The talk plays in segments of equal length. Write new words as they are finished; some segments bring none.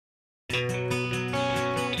Good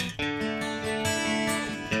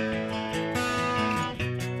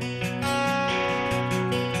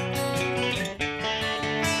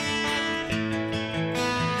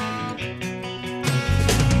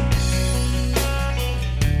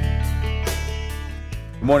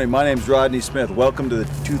morning, my name is Rodney Smith. Welcome to the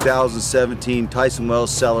 2017 Tyson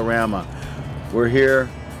Wells Cellarama. We're here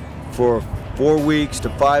for 4 weeks to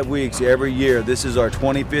 5 weeks every year. This is our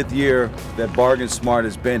 25th year that Bargain Smart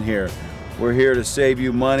has been here. We're here to save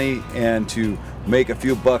you money and to make a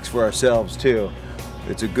few bucks for ourselves too.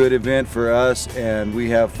 It's a good event for us and we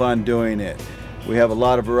have fun doing it. We have a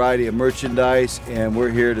lot of variety of merchandise and we're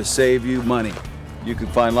here to save you money. You can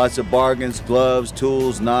find lots of bargains, gloves,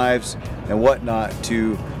 tools, knives, and whatnot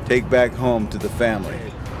to take back home to the family.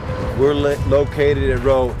 We're located at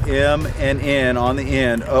row M and N on the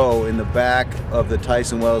end, O, in the back of the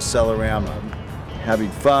Tyson Wells Cellarama. Having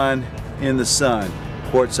fun in the sun,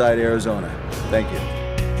 Quartzsite, Arizona. Thank you.